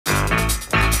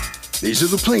These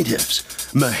are the plaintiffs,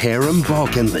 Muharrem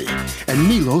Balkanli and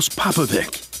Milos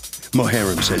Popovic.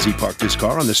 Muharrem says he parked his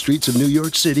car on the streets of New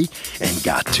York City and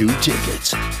got 2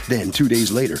 tickets. Then 2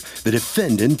 days later, the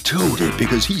defendant towed it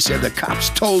because he said the cops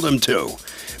told him to.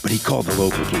 But he called the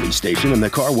local police station and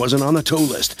the car wasn't on the tow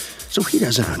list, so he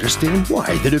doesn't understand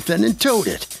why the defendant towed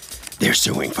it. They're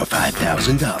suing for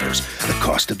 $5,000, the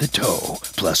cost of the tow,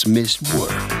 plus missed work.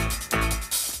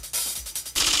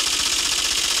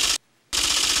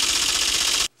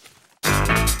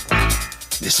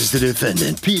 This is the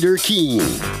defendant, Peter Keene.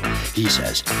 He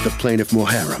says the plaintiff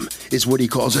Muharrem is what he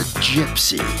calls a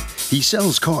gypsy. He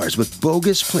sells cars with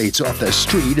bogus plates off the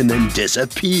street and then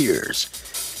disappears.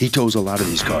 He tows a lot of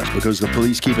these cars because the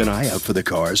police keep an eye out for the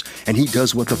cars, and he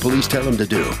does what the police tell him to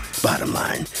do. Bottom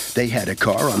line, they had a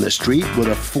car on the street with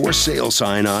a for sale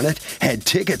sign on it, had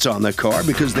tickets on the car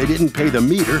because they didn't pay the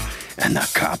meter, and the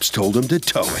cops told him to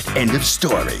tow it. End of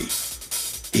story.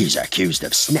 He's accused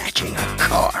of snatching a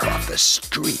car off the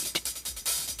street.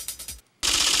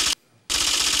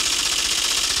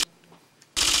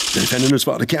 The defendant has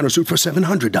filed a countersuit for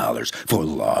 $700 for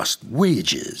lost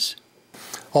wages.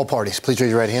 All parties, please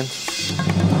raise your right hand.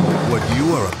 What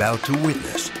you are about to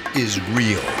witness is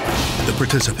real. The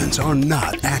participants are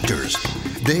not actors.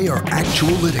 They are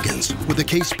actual litigants with a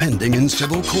case pending in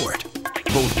civil court.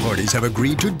 Both parties have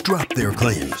agreed to drop their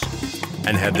claims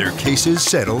and have their cases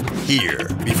settled here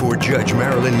before Judge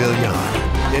Marilyn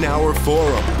Milian in our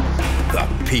forum, the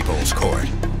People's Court.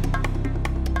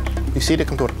 You seated?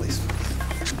 Come to order, please.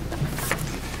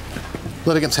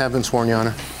 Litigants have been sworn, Your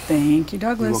Honor. Thank you,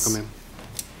 Douglas. You're welcome, ma'am.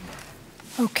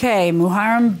 Okay,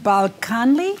 Muharrem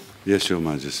Balkanli? Yes, Your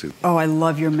Majesty. Oh, I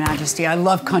love Your Majesty. I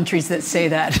love countries that say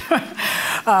that.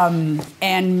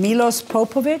 And Milos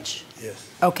Popovic? Yes.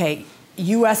 Okay,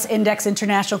 U.S. Index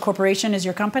International Corporation is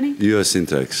your company? U.S.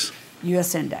 Index.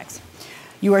 U.S. Index.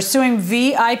 You are suing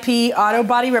VIP Auto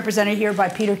Body, represented here by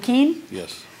Peter Keene?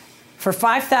 Yes. For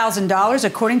 $5,000.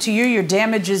 According to you, your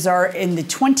damages are in the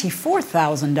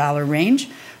 $24,000 range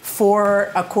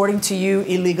for, according to you,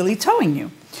 illegally towing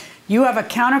you. You have a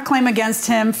counterclaim against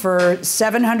him for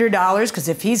 $700, because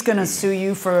if he's going to sue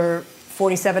you for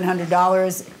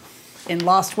 $4,700 in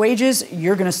lost wages,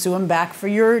 you're going to sue him back for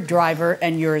your driver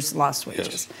and yours lost wages.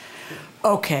 Yes.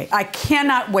 Okay, I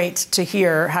cannot wait to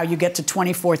hear how you get to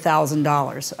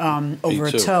 $24,000 over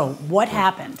a tow. What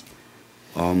happened?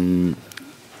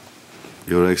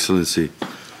 Your Excellency,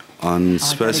 on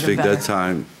specific that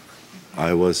time,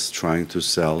 I was trying to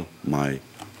sell my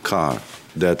car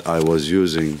that I was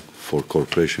using for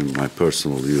corporation, my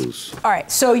personal use. All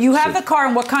right, so you have the car,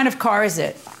 and what kind of car is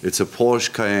it? It's a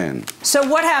Porsche Cayenne. So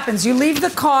what happens? You leave the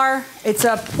car, it's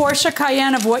a Porsche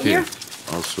Cayenne of what year?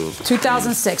 Also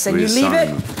 2006, and you leave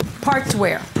it parked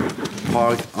where?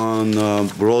 Parked on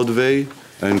Broadway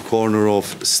and corner of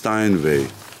Steinway,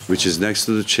 which is next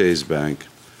to the Chase Bank.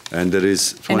 And there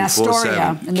is 24/7 in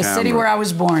Astoria, in the city where I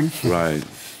was born. Right.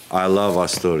 I love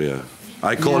Astoria.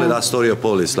 I call it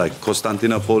Astoriopolis, like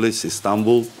Constantinopolis,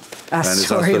 Istanbul. And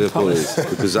it's Astoriopolis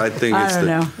because I think I don't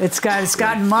know. It's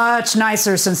gotten much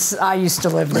nicer since I used to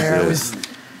live there. Yes. It was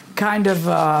kind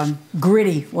of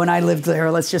gritty when I lived there.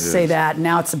 Let's just say that.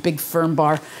 Now it's a big firm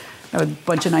bar, a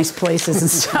bunch of nice places and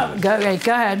stuff. Go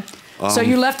ahead. So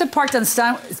you left it parked on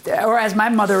or as my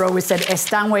mother always said,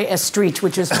 Estanway Street,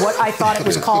 which is what I thought it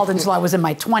was called until I was in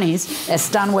my 20s,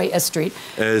 Estanway Street.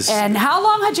 And how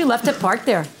long had you left it parked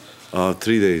there?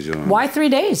 3 days, Your Honor. Why 3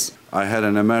 days? I had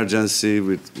an emergency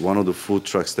with one of the food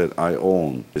trucks that I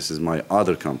own. This is my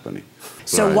other company.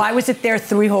 So why was it there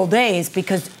 3 whole days?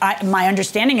 Because my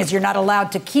understanding is you're not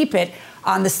allowed to keep it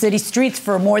on the city streets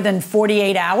for more than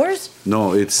 48 hours?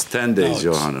 No, it's 10 days,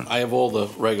 Your Honor. I have all the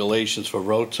regulations for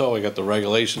road tow. I got the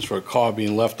regulations for a car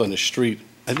being left on the street.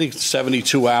 I think it's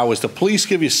 72 hours. The police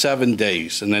give you 7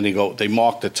 days, and then they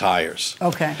mark the tires.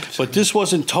 Okay. But this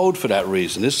wasn't towed for that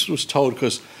reason. This was towed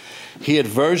because he had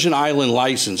Virgin Island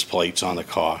license plates on the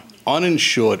car,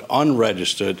 uninsured,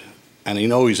 unregistered, and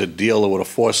he's a dealer with a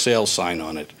for sale sign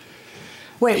on it.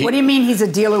 Wait, what do you mean he's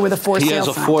a dealer with a for sale sign? He has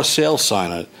a for sale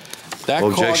sign on it. That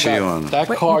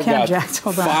car got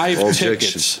 5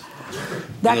 tickets.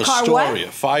 That in car Astoria,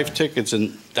 what? 5 tickets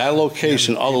in that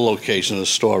location, other location in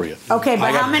Astoria. Okay,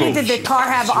 but how many did the car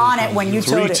have on it when you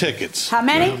towed it? 3 tickets. How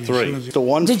many? 3.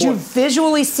 Did you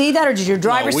visually see that, or did your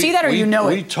driver see that, or you know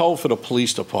it? We towed for the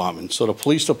police department. So the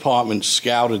police department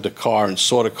scouted the car and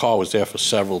saw the car was there for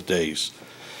several days.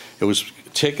 It was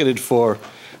ticketed for,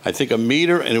 I think, a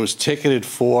meter, and it was ticketed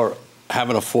for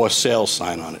having a for sale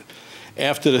sign on it.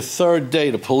 After the 3rd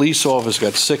day, the police officer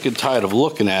got sick and tired of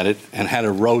looking at it and had it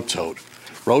road towed.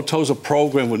 Road tow's a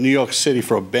program with New York City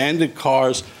for abandoned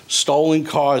cars, stolen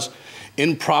cars.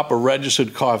 improper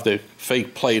registered car with the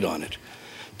fake plate on it.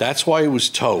 That's why it was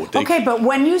towed. Okay, but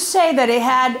when you say that it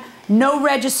had no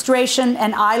registration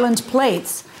and island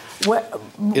plates, what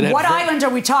island are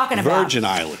we talking about? Virgin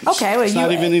Islands. Okay, well, it's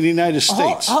not even in the United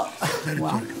States.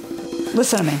 Well,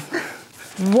 listen to me.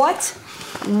 What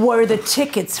were the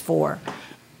tickets for?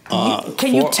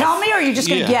 Can you tell me, or are you just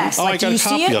going to guess? Oh, like, I got do you a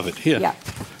copy see it? of it here. Yeah.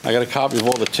 I got a copy of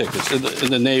all the tickets. In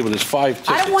the neighborhood, there's 5 tickets.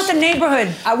 I don't want the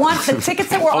neighborhood. I want the tickets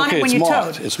that were on it when you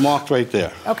towed. It's marked right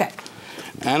there. Okay.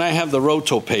 And I have the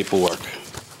roto paperwork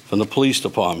from the police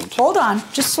department. Hold on.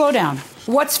 Just slow down.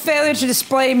 What's failure to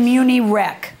display Muni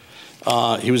rec?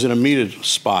 He was in a metered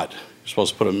spot. You're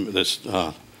supposed to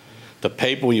put the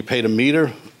paper when you pay the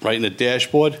meter right in the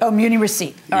dashboard. Oh, Muni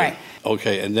receipt. All right.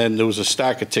 Okay, and then there was a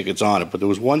stack of tickets on it, but there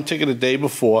was one ticket the day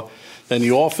before. Then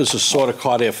the officer saw the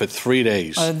car there for 3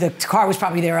 days. The car was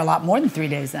probably there a lot more than 3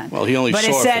 days then. Well, he only saw it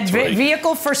for 3. But it said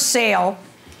vehicle for sale,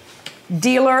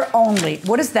 dealer only.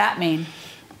 What does that mean?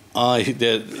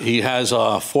 He has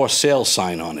a for sale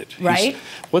sign on it. Right.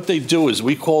 What they do is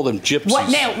we call them gypsies.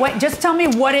 What now? Wait, just tell me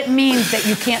what it means that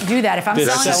you can't do that. If I'm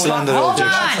selling a car, hold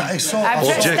on.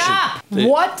 Stop.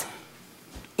 What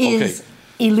is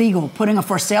illegal? Putting a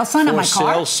for sale sign on my car?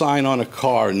 For sale sign on a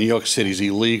car in New York City is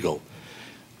illegal.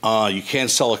 You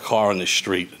can't sell a car on the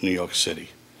street in New York City.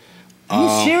 Are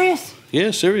you serious?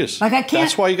 Yeah, serious. Like I can't.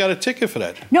 That's why you got a ticket for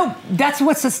that. No, that's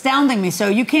what's astounding me. So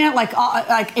you can't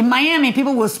like in Miami,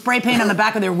 people will spray paint on the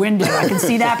back of their window. I can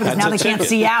see that because now they can't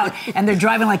see out and they're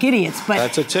driving like idiots. But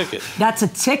that's a ticket. That's a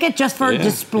ticket just for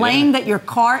displaying that your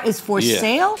car is for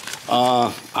sale.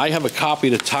 I have a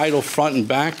copy of the title front and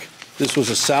back. This was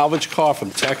a salvage car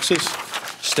from Texas.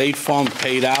 State Farm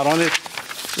paid out on it.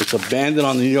 It's abandoned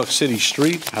on the New York City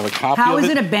street. I have a copy of it. How is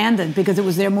it abandoned? Because it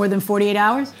was there more than 48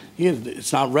 hours? Yeah,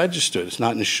 it's not registered. It's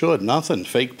not insured. Nothing.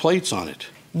 Fake plates on it.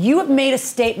 You have made a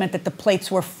statement that the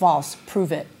plates were false.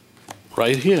 Prove it.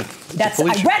 Right here.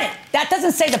 I read it. That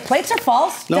doesn't say the plates are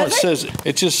false. No, does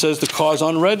it just says the car's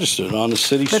unregistered on the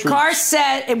city street. The car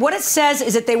said, what it says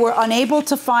is that they were unable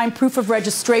to find proof of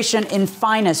registration in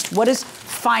Finest. What is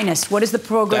Finest? What is the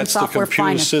program software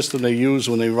Finest? That's the computer system they use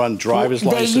when they run driver's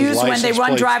license. They use when they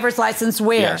run driver's license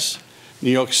where? Yes.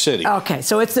 New York City. Okay,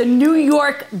 so it's the New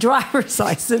York driver's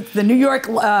license, the New York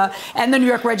and the New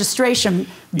York registration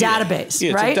database,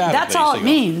 yeah, right? It's a database. That's all it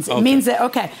means. Okay. It means that,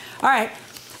 okay, all right.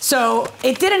 So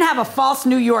it didn't have a false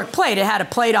New York plate. It had a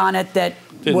plate on it that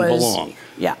didn't belong.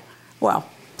 Yeah, well,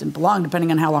 it didn't belong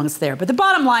depending on how long it's there. But the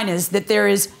bottom line is that there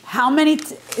is how many,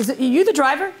 are you the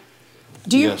driver?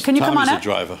 Yes, can you come on up? He's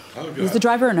the driver. He's the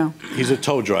driver or no? He's a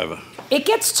tow driver. It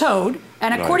gets towed,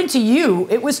 and according to you,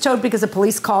 it was towed because the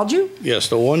police called you? Yes,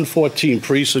 the 114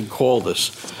 precinct called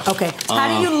us. Okay.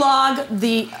 How do you log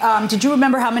the, did you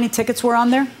remember how many tickets were on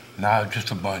there? No,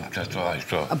 just a bunch. That's all I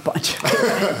saw. A bunch.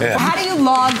 How do you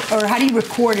log or how do you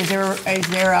record? Is there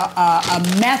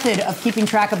a method of keeping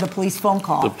track of the police phone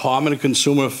call? The Department of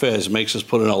Consumer Affairs makes us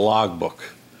put in a logbook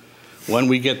when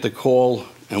we get the call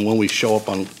and when we show up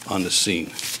on the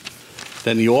scene.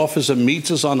 Then the officer meets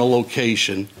us on the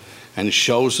location and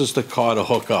shows us the car to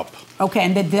hook up. Okay,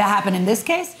 and did that happen in this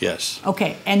case? Yes.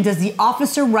 Okay, and does the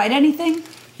officer write anything?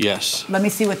 Yes. Let me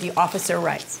see what the officer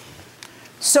writes.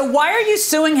 So why are you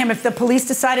suing him if the police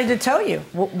decided to tow you?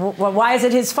 Why is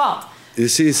it his fault? You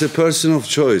see, it's a personal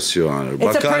choice, Your Honor.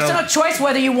 It's a personal choice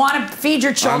whether you want to feed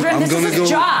your children. This is his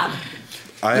job.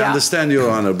 I understand, Your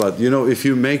Honor, but you know, if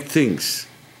you make things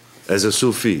as a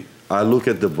Sufi, I look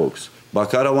at the books.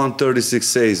 Baqarah 136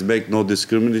 says, make no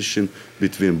discrimination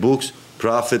between books,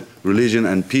 prophet, religion,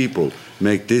 and people.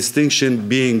 Make distinction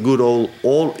being good,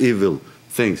 all evil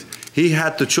things. He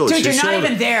had the choice. Dude, you're not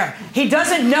even there. He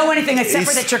doesn't know anything except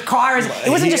for that your car is. It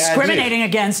wasn't discriminating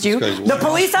against you. The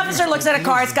police officer looks at a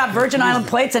car. It's got Virgin Island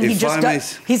plates, and he just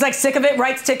does. He's like sick of it.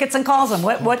 Writes tickets and calls them.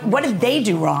 What did they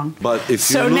do wrong? But if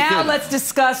so now let's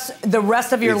discuss the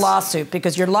rest of your lawsuit,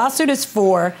 because your lawsuit is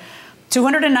for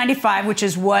 $295, which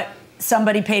is what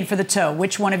somebody paid for the tow.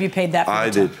 Which one of you paid that? For I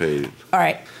did pay it. All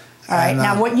right. All right.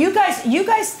 Now, what you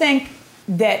guys think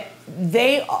that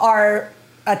they are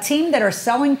a team that are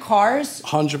selling cars?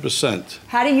 100%.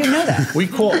 How do you know that? We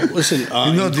call, listen,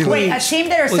 wait, a team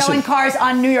that are selling cars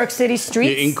on New York City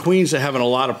streets? Yeah, in Queens, they're having a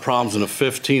lot of problems in the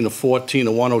 15, the 14,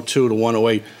 the 102, the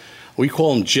 108. We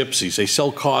call them gypsies. They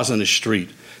sell cars on the street.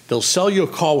 They'll sell you a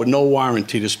car with no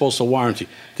warranty. They're supposed to warranty.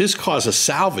 This car's a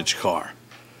salvage car.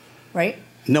 Right.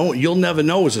 No, you'll never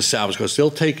know it's a salvage car. They'll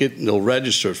take it and they'll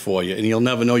register it for you, and you'll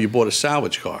never know you bought a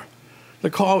salvage car. The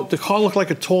car looked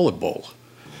like a toilet bowl.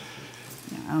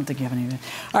 I don't think you have any.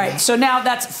 All right, so now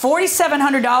that's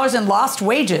 $4,700 in lost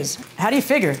wages. How do you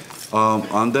figure?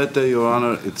 On that day, Your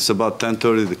Honor, it's about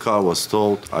 10:30. The car was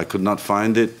towed. I could not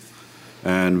find it,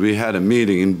 and we had a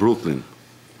meeting in Brooklyn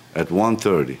at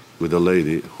 1:30 with a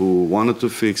lady who wanted to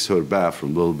fix her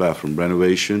bathroom, little bathroom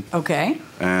renovation. Okay.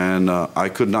 And I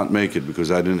could not make it because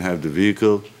I didn't have the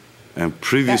vehicle. And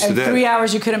previous to that, 3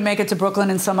 hours you couldn't make it to Brooklyn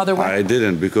in some other way? I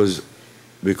didn't because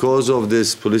of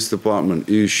this police department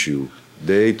issue.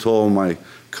 They towed my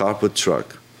carpet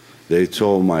truck. They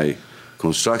towed my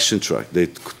construction truck. They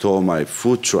towed my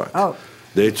food truck. Oh.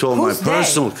 They towed my Who's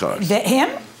personal they? cars. Him?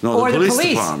 No, or the the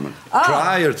police department. Oh.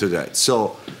 Prior to that. So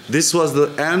this was the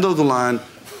end of the line,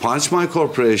 punched my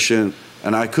corporation,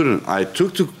 and I couldn't. I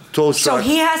took to tow truck. So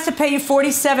he has to pay you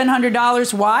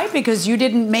 $4,700. Why? Because you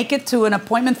didn't make it to an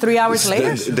appointment 3 hours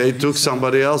later? They took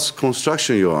somebody else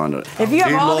construction, Your Honor. If you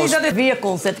have He all lost- these other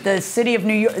vehicles that the city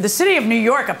of New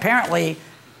York apparently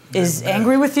is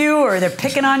angry with you, or they're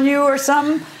picking on you or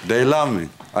something. They love me.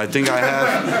 I think I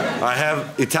have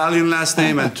Italian last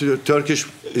name and Turkish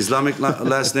Islamic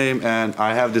last name, and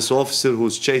I have this officer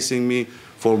who's chasing me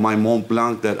for my Mont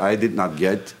Blanc that I did not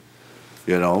get.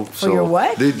 You know. For your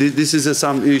what? This is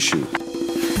some issue.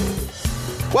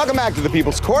 Welcome back to the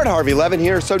People's Court. Harvey Levin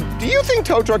here. So do you think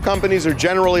tow truck companies are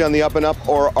generally on the up and up,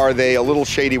 or are they a little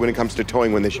shady when it comes to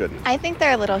towing when they shouldn't? I think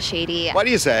they're a little shady. What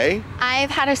do you say? I've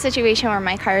had a situation where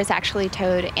my car is actually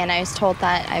towed and I was told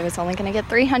that I was only going to get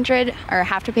 $300 or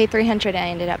have to pay $300 and I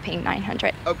ended up paying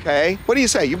 $900. Okay. What do you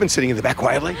say? You've been sitting in the back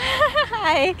quietly.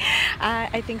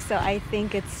 I think so. I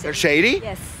think it's... They're shady?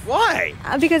 Yes. Why?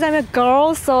 Because I'm a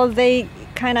girl, so they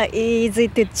kind of easy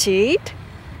to cheat.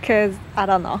 Because, I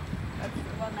don't know.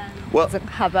 Well, Doesn't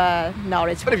have a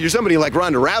knowledge. but if you're somebody like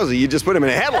Ronda Rousey, you just put him in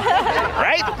a headlock,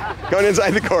 right? Going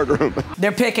inside the courtroom.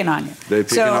 They're picking on you. They're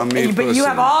picking on me But you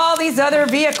have personally. all these other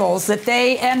vehicles that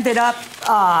they ended up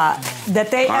not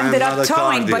a car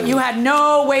towing, but dealer. you had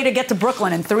no way to get to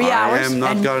Brooklyn in 3 hours. I am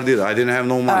not and- car dealer. I didn't have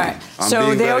no money. All right. I'm So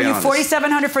being they owe very you honest.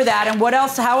 $4,700 for that. And what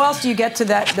else? How else do you get to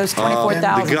those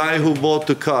 $24,000? The guy who bought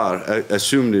the car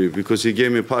assumed it because he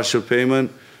gave me partial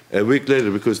payment. A week later,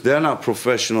 because they're not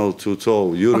professional to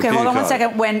tow European Okay, hold on one cars.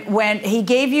 second. When he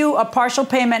gave you a partial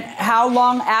payment, how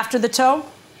long after the tow?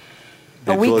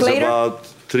 A week later? It was about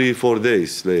 3-4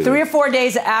 days later. 3 or 4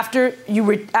 days after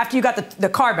you got the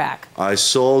car back. I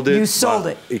sold it. You sold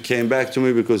but it. It came back to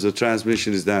me because the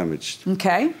transmission is damaged.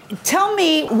 Okay. Tell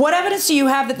me, what evidence do you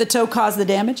have that the tow caused the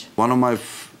damage? One of my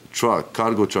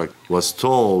cargo truck, was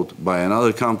towed by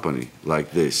another company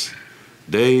like this.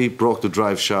 They broke the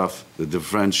drive shaft, the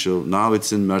differential. Now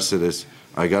it's in Mercedes.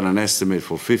 I got an estimate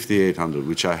for $5,800,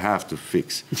 which I have to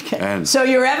fix. Okay. And So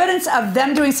your evidence of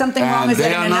them doing something wrong is they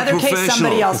that are in not another case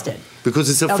somebody professional. else did. Because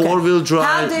it's a Okay. four-wheel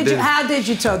drive. How did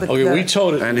you tow the Okay, we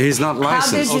towed it. And he's not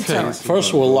licensed. did you Okay, tow it?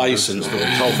 first we're licensed,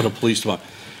 we're told for the police department.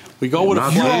 We go with a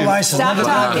Not flag. him. Stop Not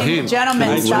talking. him.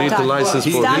 Gentlemen, We stop need the talking. license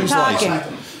for Stop him. talking.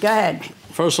 Go ahead.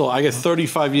 First of all, I got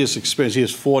 35 years experience. He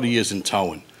has 40 years in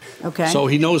towing. Okay. So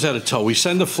he knows how to tow. We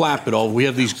send a flatbed over. We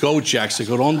have these go jacks that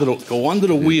go under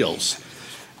the wheels,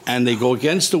 and they go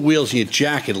against the wheels, and your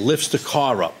jack, it lifts the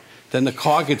car up. Then the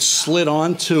car gets slid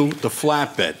onto the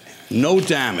flatbed. No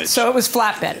damage. So it was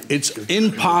flatbed. It's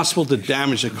impossible to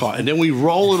damage the car. And then we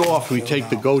roll it off and we take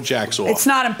the go jacks off. It's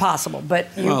not impossible, but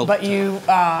you,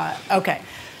 Well- okay.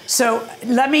 So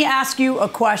let me ask you a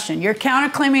question. You're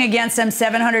counterclaiming against them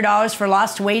 $700 for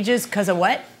lost wages because of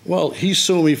what? Well, he's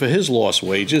suing me for his lost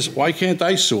wages. Why can't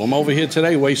I sue? I'm over here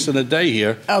today wasting a day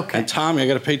here. Okay. And Tommy, I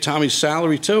got to pay Tommy's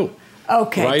salary too.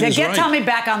 Okay, Right to is get right. Tommy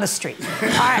back on the street. All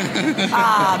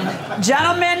right.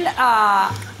 Gentlemen.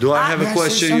 Do I have a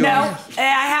question? No,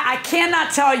 I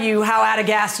cannot tell you how out of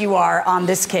gas you are on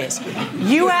this case.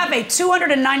 You have a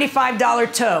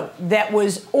 $295 tow that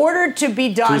was ordered to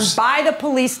be done by the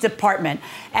police department,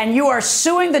 and you are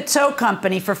suing the tow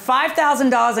company for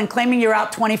 $5,000 and claiming you're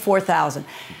out $24,000.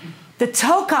 The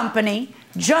tow company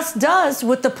just does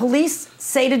what the police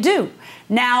say to do.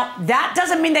 Now, that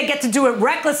doesn't mean they get to do it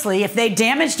recklessly. If they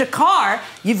damaged a car,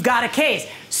 you've got a case.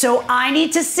 So I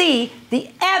need to see the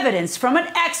evidence from an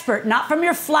expert, not from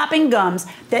your flapping gums,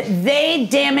 that they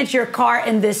damaged your car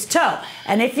in this tow.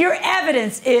 And if your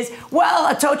evidence is, well,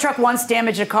 a tow truck once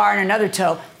damaged a car in another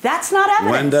tow, that's not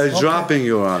evidence. When they're dropping,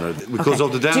 Your Honor, because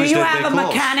of the damage Do you that they have a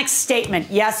caused. mechanic's statement,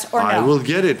 yes or no? I will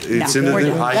get it. It's in the. We're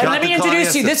done. I Then got let me the car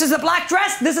introduce you. yesterday. This is the black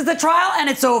dress, this is the trial, and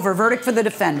it's over. Verdict for the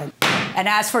defendant. And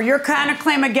as for your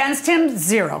counterclaim against him,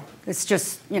 zero. It's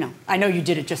just, I know you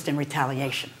did it just in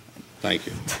retaliation. Thank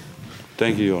you.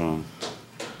 Thank you, Your Honor.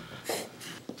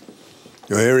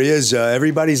 Well, here he is.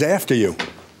 Everybody's after you.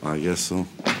 I guess so.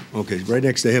 Okay, right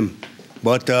next to him.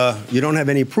 but you don't have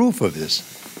any proof of this.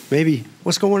 Maybe,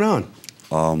 what's going on?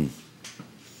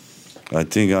 I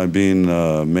think I've been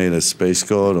made a space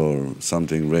code or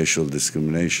something, racial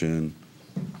discrimination,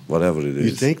 whatever it is.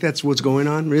 You think that's what's going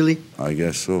on, really? I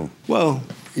guess so. Well,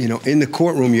 you know, in the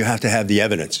courtroom, you have to have the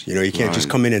evidence. You know, you can't just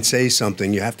come in and say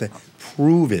something. You have to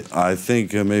prove it. I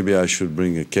think maybe I should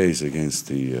bring a case against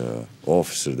the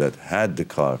officer that had the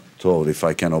car towed, if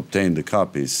I can obtain the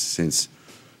copies, since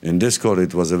in this court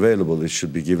it was available, it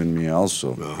should be given me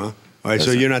also. Uh-huh. All right,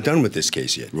 so you're not done with this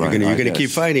case yet. Right, you're gonna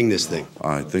keep fighting this thing.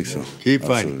 I think so. Keep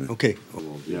fighting. Okay.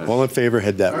 All in favor,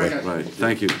 head that way. Right.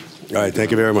 Thank you. All right,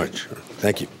 thank you very much.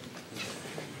 Thank you.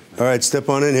 All right, step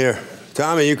on in here.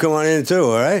 Tommy, you come on in too,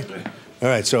 all right? All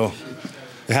right, so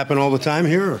it happen all the time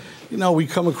here? Or? You know, we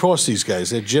come across these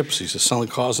guys. They're gypsies. They're selling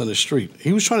cars on the street.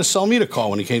 He was trying to sell me the car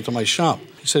when he came to my shop.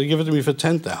 He said he'd give it to me for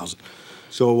 $10,000.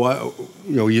 So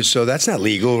so that's not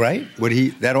legal, right?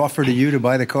 Would that offer to you to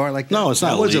buy the car like that? No, it's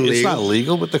not legal. It's not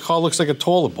legal, but the car looks like a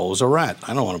toilet bowl. It's a rat.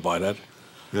 I don't want to buy that.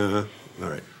 Uh-huh. All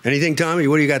right. Anything, Tommy?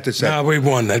 What do you got to say? Nah, we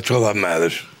won. That's all that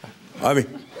matters. Harvey?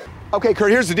 Okay,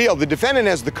 Kurt, here's the deal. The defendant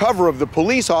has the cover of the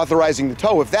police authorizing the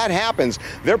tow. If that happens,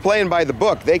 they're playing by the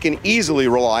book. They can easily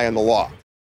rely on the law.